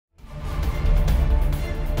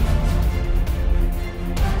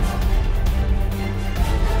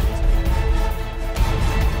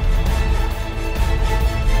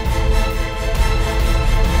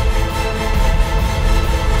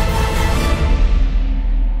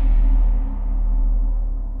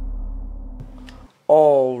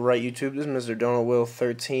Alright YouTube, this is Mr. Donald Will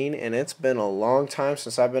 13, and it's been a long time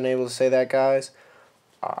since I've been able to say that, guys.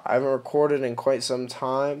 I haven't recorded in quite some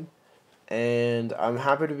time, and I'm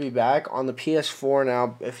happy to be back on the PS4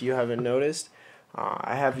 now, if you haven't noticed.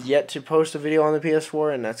 I have yet to post a video on the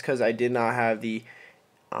PS4, and that's because I did not have the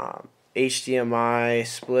HDMI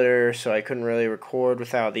splitter, so I couldn't really record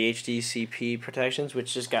without the HDCP protections,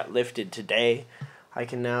 which just got lifted today. I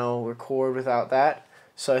can now record without that,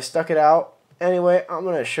 so I stuck it out. Anyway, I'm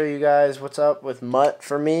going to show you guys what's up with MUT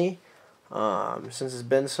for me, since it's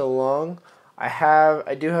been so long. I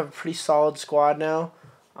do have a pretty solid squad now.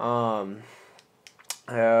 I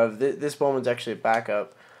have this Bowman's actually a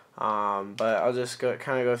backup, but I'll just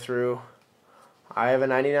kind of go through. I have a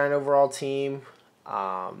 99 overall team.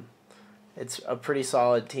 It's a pretty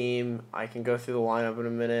solid team. I can go through the lineup in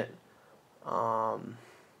a minute.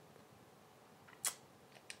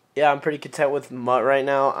 Yeah, I'm pretty content with MUT right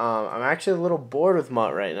now. I'm actually a little bored with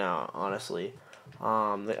MUT right now, honestly.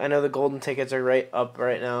 I know the golden tickets are right up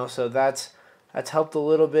right now, so that's helped a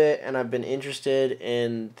little bit, and I've been interested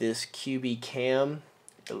in this QB cam,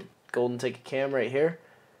 the golden ticket cam right here.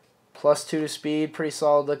 +2 to speed, pretty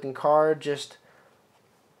solid looking card. Just,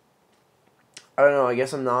 I don't know, I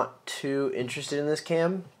guess I'm not too interested in this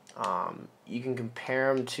cam. You can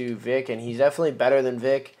compare him to Vic, and he's definitely better than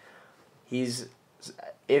Vic.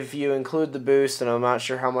 If you include the boost, and I'm not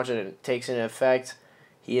sure how much it takes into effect,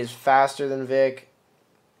 he is faster than Vic.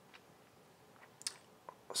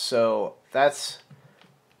 So that's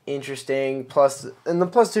interesting. And the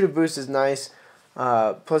 +2 to boost is nice.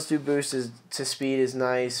 +2 boost to speed is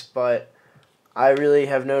nice, but I really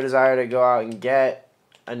have no desire to go out and get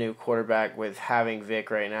a new quarterback with having Vic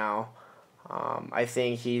right now. I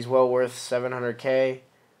think he's well worth 700K.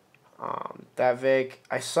 That Vic,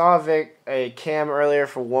 I saw a cam earlier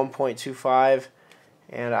for 1.25,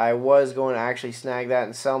 and I was going to actually snag that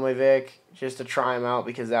and sell my Vic just to try him out,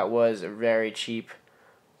 because that was a very cheap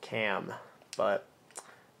cam, but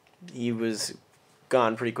he was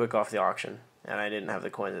gone pretty quick off the auction, and I didn't have the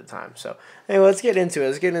coins at the time. So anyway, let's get into it.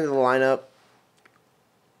 Let's get into the lineup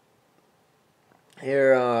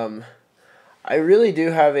here. I really do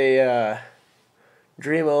have a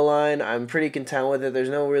dream O-line. I'm pretty content with it. There's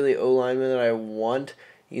no really O-lineman that I want.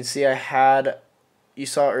 You can see you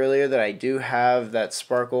saw earlier that I do have that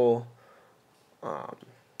Sparkle, oh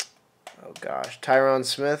gosh, Tyron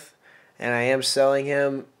Smith, and I am selling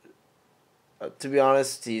him. To be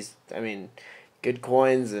honest, good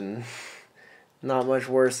coins and not much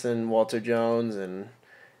worse than Walter Jones, and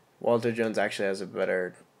Walter Jones actually has a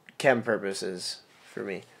better chem purposes for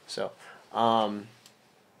me. So,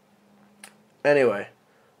 anyway,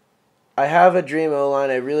 I have a dream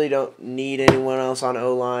O-line. I really don't need anyone else on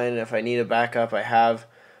O-line. If I need a backup, I have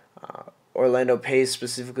Orlando Pace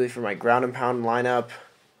specifically for my ground and pound lineup,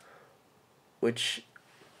 which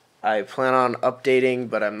I plan on updating,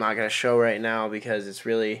 but I'm not going to show right now because it's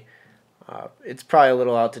really, it's probably a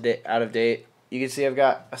little out of date. You can see I've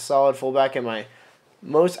got a solid fullback, and my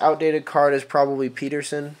most outdated card is probably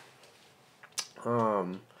Peterson.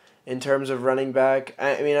 In terms of running back,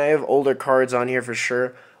 I have older cards on here for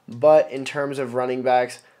sure, but in terms of running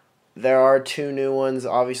backs, there are two new ones.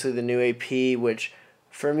 Obviously, the new AP, which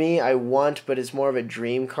for me I want, but it's more of a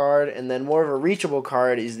dream card, and then more of a reachable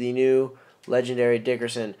card is the new legendary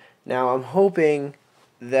Dickerson. Now, I'm hoping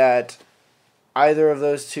that either of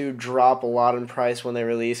those two drop a lot in price when they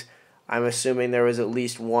release. I'm assuming there was at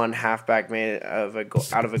least one halfback made out of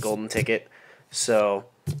a golden ticket, so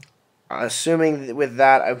assuming with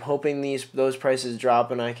that, I'm hoping those prices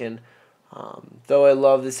drop, and I can, though I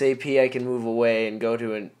love this AP, I can move away and go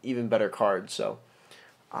to an even better card. So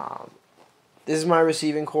this is my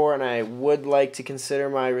receiving core, and I would like to consider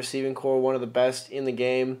my receiving core one of the best in the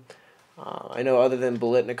game. I know other than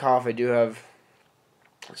Bolitnikov, I do have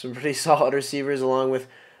some pretty solid receivers, along with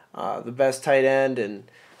the best tight end,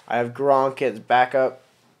 and I have Gronk as backup.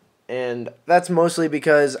 And that's mostly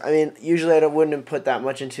because, usually I wouldn't put that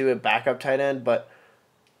much into a backup tight end, but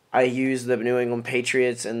I use the New England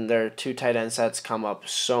Patriots, and their two tight end sets come up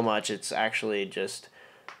so much, it's actually just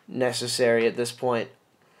necessary at this point.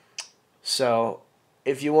 So,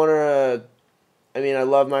 if you want to, I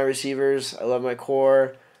love my receivers, I love my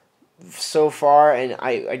core so far, and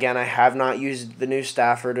I have not used the new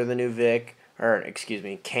Stafford or the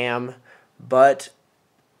new Cam, but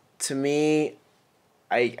to me,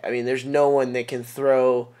 there's no one that can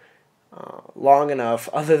throw long enough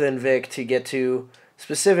other than Vic to get to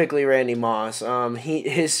specifically Randy Moss.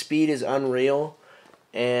 His speed is unreal,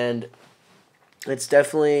 and it's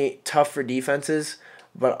definitely tough for defenses.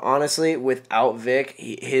 But honestly, without Vic,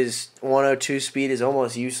 his 102 speed is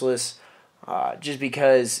almost useless. just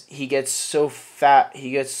because he gets so fat,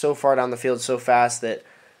 he gets so far down the field so fast that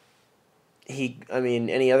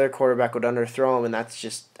any other quarterback would underthrow him, and that's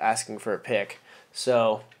just asking for a pick.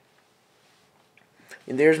 So,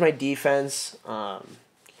 and there's my defense.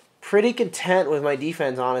 Pretty content with my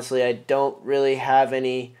defense, honestly. I don't really have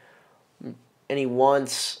any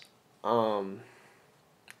wants.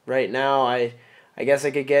 Right now, I guess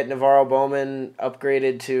I could get Navarro Bowman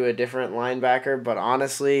upgraded to a different linebacker, but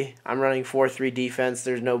honestly, I'm running 4-3 defense.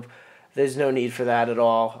 There's no need for that at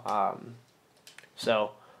all.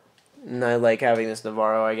 And I like having this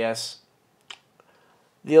Navarro, I guess.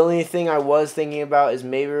 The only thing I was thinking about is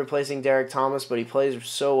maybe replacing Derek Thomas, but he plays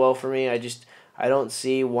so well for me. I don't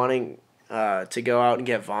see wanting to go out and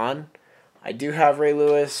get Vaughn. I do have Ray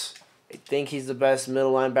Lewis. I think he's the best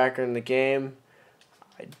middle linebacker in the game.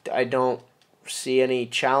 I don't see any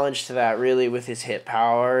challenge to that really with his hit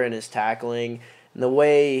power and his tackling and the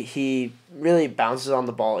way he really bounces on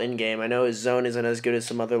the ball in game. I know his zone isn't as good as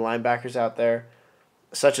some other linebackers out there,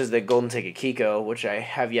 such as the Golden Ticket Kiko, which I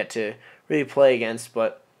have yet to really play against.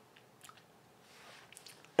 But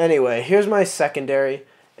anyway, here's my secondary,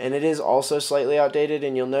 and it is also slightly outdated,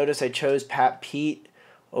 and you'll notice I chose Pat Pete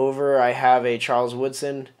over I have a Charles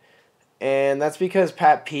Woodson, and that's because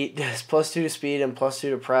Pat Pete does +2 to speed and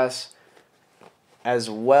 +2 to press,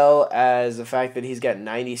 as well as the fact that he's got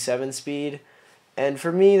 97 speed. And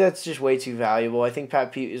for me, that's just way too valuable. I think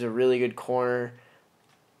Pat Pete is a really good corner.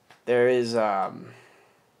 There is, I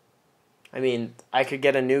could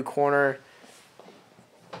get a new corner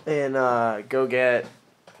and go get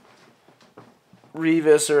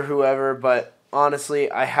Revis or whoever, but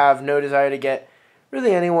honestly, I have no desire to get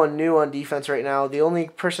really anyone new on defense right now. The only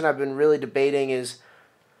person I've been really debating is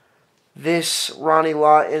this Ronnie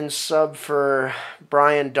Lawton sub for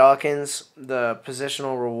Brian Dawkins, the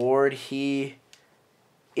positional reward. He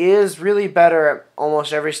is really better at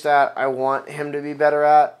almost every stat I want him to be better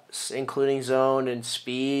at, including zone and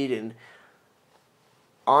speed. And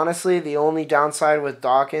honestly, the only downside with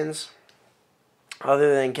Dawkins,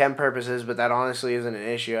 other than chem purposes, but that honestly isn't an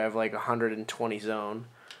issue, I have like 120 zone,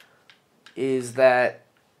 is that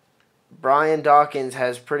Brian Dawkins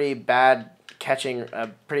has a pretty bad catching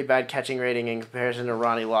rating in comparison to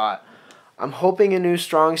Ronnie Lott. I'm hoping a new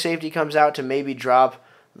strong safety comes out to maybe drop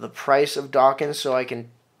the price of Dawkins so I can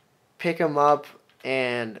pick him up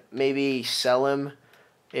and maybe sell him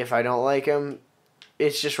if I don't like him.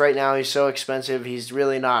 It's just right now he's so expensive. He's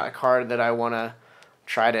really not a card that I want to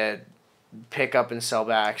try to pick up and sell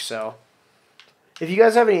back. So if you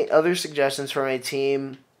guys have any other suggestions for my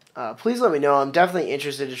team, please let me know. I'm definitely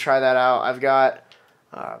interested to try that out. I've got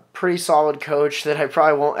a pretty solid coach that I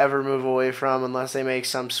probably won't ever move away from unless they make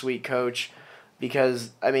some sweet coach. Because,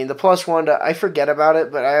 the +1 to, I forget about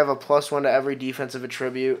it, but I have a +1 to every defensive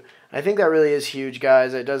attribute. I think that really is huge,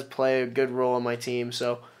 guys. It does play a good role on my team.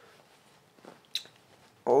 So,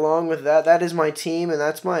 along with that, that is my team, and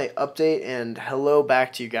that's my update. And hello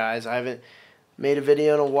back to you guys. I haven't made a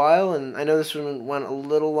video in a while, and I know this one went a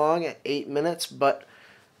little long at 8 minutes, but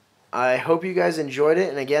I hope you guys enjoyed it.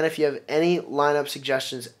 And again, if you have any lineup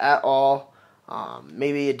suggestions at all,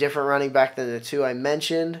 maybe a different running back than the two I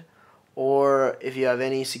mentioned, or if you have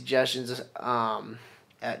any suggestions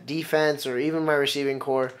at defense or even my receiving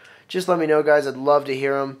core, just let me know, guys. I'd love to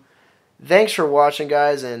hear them. Thanks for watching,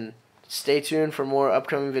 guys, and stay tuned for more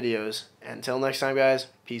upcoming videos. Until next time, guys,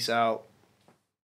 peace out.